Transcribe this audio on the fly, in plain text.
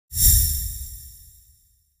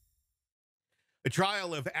The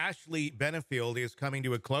trial of Ashley Benefield is coming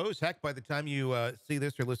to a close. Heck, by the time you see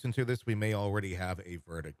this or listen to this, we may already have a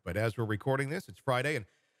verdict. But as we're recording this, it's Friday, and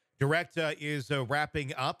Direct is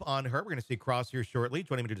wrapping up on her. We're going to see Cross here shortly.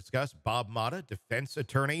 Joining me to discuss, Bob Motta, defense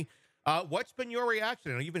attorney. What's been your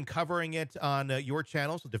reaction? I know you've been covering it on your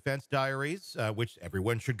channels, the Defense Diaries, which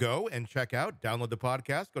everyone should go and check out. Download the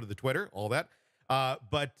podcast, go to the Twitter, all that.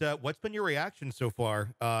 But what's been your reaction so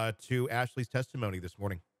far to Ashley's testimony this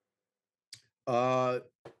morning? I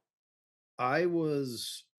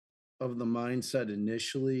was of the mindset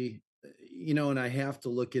initially, and I have to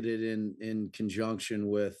look at it in conjunction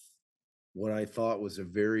with what I thought was a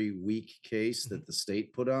very weak case that the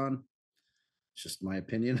state put on. It's just my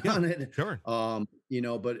opinion on it. Sure.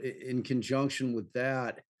 But in conjunction with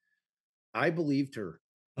that, I believed her.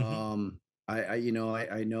 I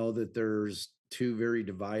know that there's two very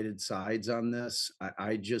divided sides on this.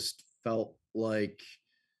 I just felt like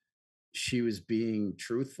she was being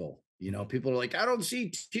truthful. People are like, I don't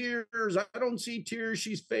see tears. I don't see tears.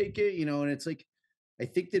 She's fake it, and it's like, I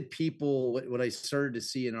think that people, what I started to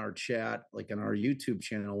see in our chat, like on our YouTube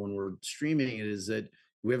channel, when we're streaming it, is that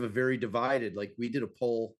we have a very divided, like we did a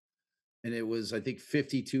poll and it was, I think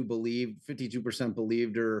 52%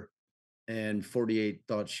 believed her and 48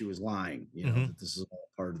 thought she was lying, that this is all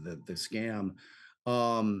part of the scam.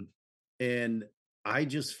 And I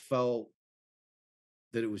just felt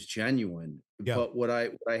that it was genuine. But what I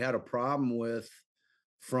had a problem with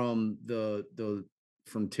from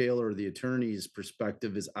from Taylor, the attorney's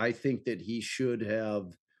perspective, is I think that he should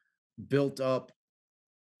have built up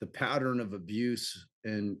the pattern of abuse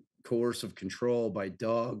and coercive control by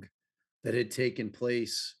Doug that had taken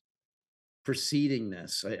place preceding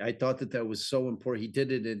this. I thought that was so important. He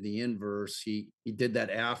did it in the inverse. He did that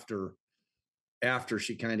after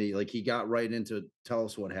she kind of, like, he got right into tell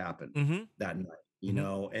us what happened that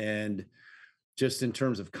night, and just in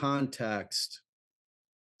terms of context,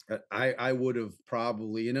 I would have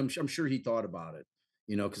probably, and I'm sure he thought about it,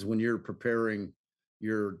 because when you're preparing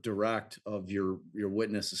your direct of your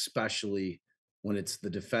witness, especially when it's the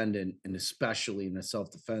defendant, and especially in a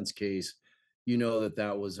self-defense case,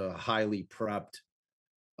 that was a highly prepped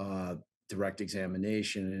direct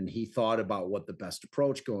examination. And he thought about what the best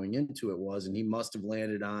approach going into it was. And he must have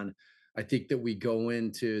landed on, I think that we go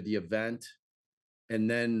into the event and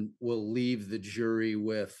then we'll leave the jury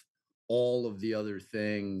with all of the other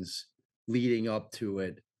things leading up to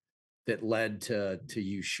it that led to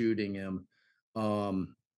you shooting him.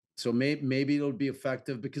 So maybe it'll be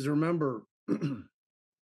effective, because remember,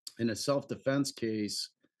 in a self-defense case,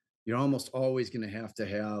 you're almost always going to have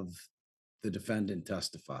the defendant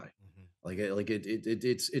testify.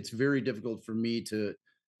 It's very difficult for me to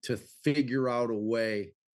figure out a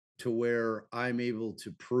way to where I'm able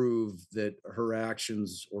to prove that her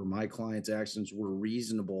actions or my client's actions were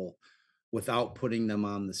reasonable without putting them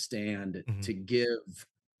on the stand to give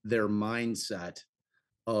their mindset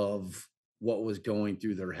of what was going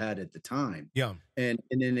through their head at the time. And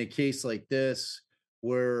in a case like this,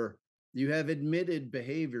 where you have admitted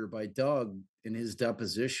behavior by Doug in his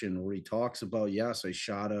deposition, where he talks about, yes, I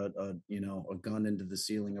shot a gun into the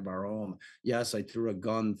ceiling of our home. Yes, I threw a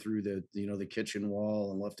gun through the kitchen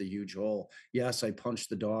wall and left a huge hole. Yes, I punched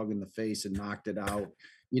the dog in the face and knocked it out.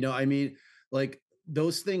 Like,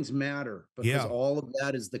 those things matter, because all of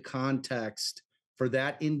that is the context for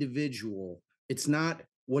that individual. It's not,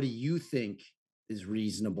 what do you think is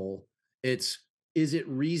reasonable? Is it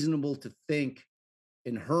reasonable to think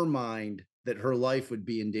in her mind that her life would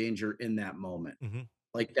be in danger in that moment?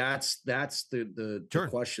 Like, that's the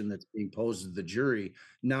question that's being posed to the jury.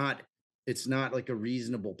 It's not like a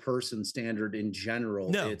reasonable person standard in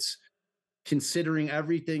general. No. It's considering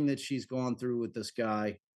everything that she's gone through with this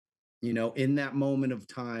guy, in that moment of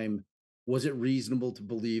time, was it reasonable to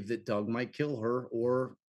believe that Doug might kill her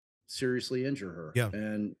or seriously injure her?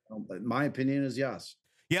 And my opinion is yes.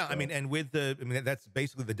 Yeah, so. That's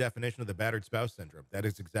basically the definition of the battered spouse syndrome. That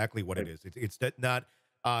is exactly what it is. It's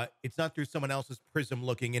not through someone else's prism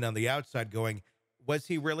looking in on the outside going, was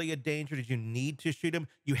he really a danger? Did you need to shoot him?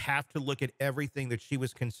 You have to look at everything that she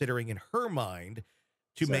was considering in her mind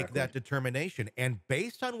to make that determination. And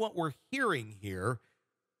based on what we're hearing here,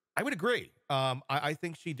 I would agree. I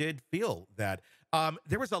think she did feel that.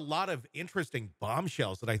 There was a lot of interesting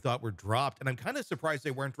bombshells that I thought were dropped, and I'm kind of surprised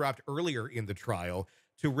they weren't dropped earlier in the trial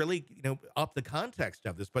to really, up the context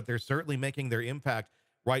of this, but they're certainly making their impact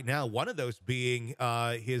right now. One of those being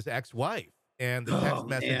his ex-wife and the text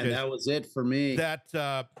messages. That was it for me. That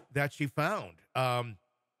she found.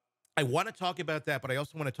 I want to talk about that, but I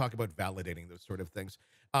also want to talk about validating those sort of things.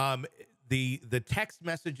 The text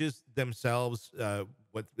messages themselves,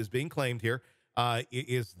 what is being claimed here,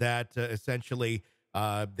 is that essentially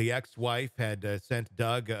the ex-wife had sent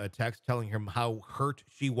Doug a text telling him how hurt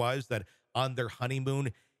she was that on their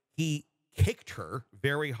honeymoon, he kicked her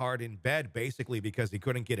very hard in bed, basically because he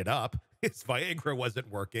couldn't get it up. His Viagra wasn't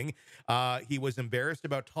working. He was embarrassed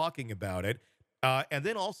about talking about it. And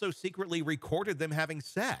then also secretly recorded them having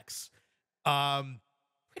sex.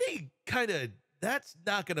 Pretty kind of, that's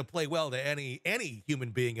not going to play well to any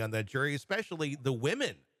human being on that jury, especially the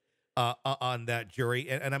women on that jury.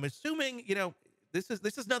 And I'm assuming, this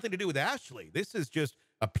is nothing to do with Ashley. This is just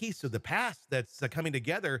a piece of the past that's coming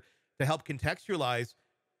together to help contextualize.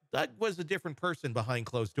 Doug was a different person behind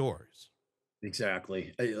closed doors.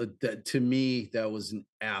 Exactly. To me, that was an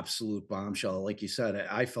absolute bombshell. Like you said,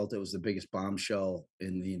 I felt it was the biggest bombshell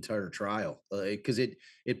in the entire trial because it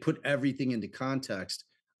put everything into context.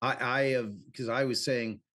 Because I was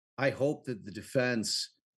saying, I hope that the defense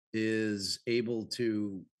is able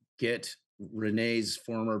to get Renee's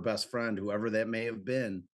former best friend, whoever that may have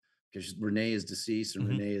been, because Renee is deceased and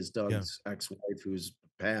Renee is Doug's ex-wife who's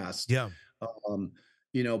passed. Yeah. Um,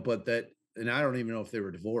 but that, and I don't even know if they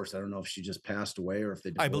were divorced. I don't know if she just passed away or if they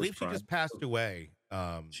divorced. I believe she just passed away.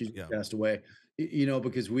 She passed away,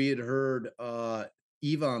 because we had heard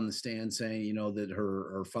Eva on the stand saying, that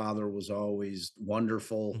her father was always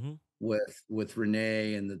wonderful with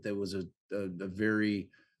Renee, and that there was a very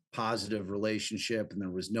positive relationship, and there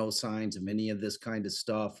was no signs of any of this kind of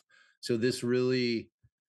stuff. So this really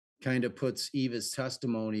kind of puts Eva's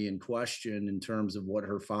testimony in question in terms of what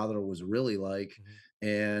her father was really like.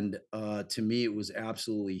 And to me, it was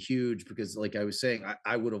absolutely huge because, like I was saying,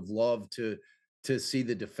 I would have loved to see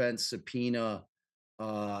the defense subpoena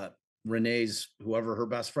Renee's, whoever her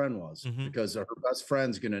best friend was, because her best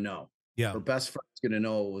friend's going to know. Yeah. Her best friend's going to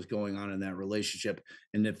know what was going on in that relationship.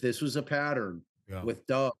 And if this was a pattern with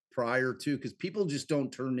Doug prior to, because people just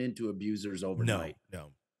don't turn into abusers overnight.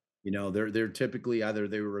 No. They're typically either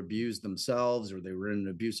they were abused themselves, or they were in an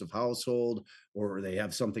abusive household, or they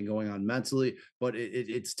have something going on mentally. But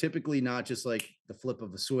it's typically not just like the flip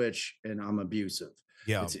of a switch and I'm abusive.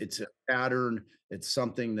 Yeah. It's a pattern. It's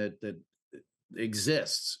something that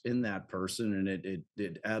exists in that person, and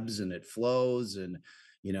it ebbs and it flows, and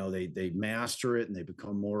they master it and they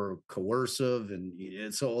become more coercive,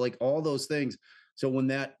 and so like all those things. So when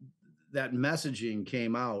that messaging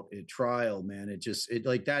came out at trial, man, it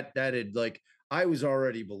like that had like, I was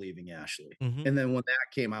already believing Ashley. And then when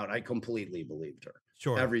that came out, I completely believed her.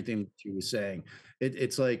 Sure. Everything she was saying.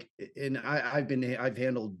 It's like, and I've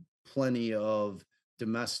handled plenty of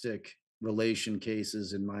domestic relation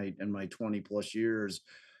cases in my 20 plus years.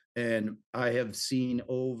 And I have seen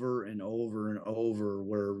over and over and over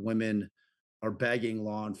where women are begging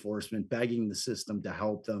law enforcement, begging the system to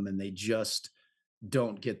help them, and they just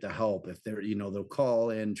don't get the help. If they're, they'll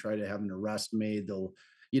call in, try to have an arrest made. They'll,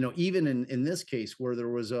 even in this case where there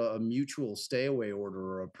was a mutual stay away order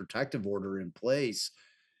or a protective order in place,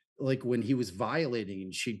 like when he was violating,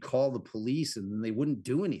 and she'd call the police and then they wouldn't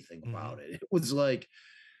do anything about it. It was like,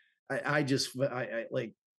 I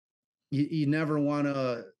like, you never want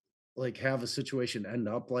to like have a situation end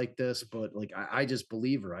up like this, but like I just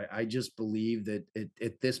believe her. I just believe that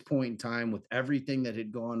at this point in time, with everything that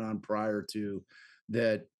had gone on prior to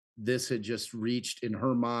that, this had just reached in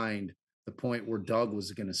her mind the point where Doug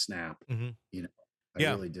was going to snap. I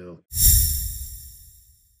really do.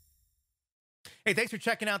 Hey, thanks for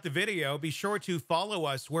checking out the video. Be sure to follow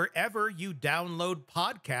us wherever you download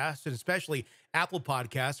podcasts, and especially Apple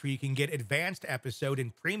Podcasts, where you can get advanced episode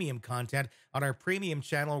and premium content on our premium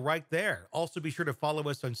channel right there. Also, be sure to follow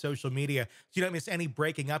us on social media so you don't miss any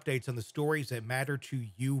breaking updates on the stories that matter to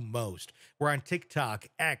you most. We're on TikTok,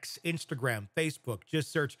 X, Instagram, Facebook.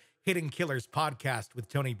 Just search Hidden Killers Podcast with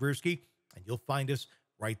Tony Brueski, and you'll find us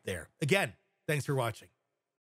right there. Again, thanks for watching.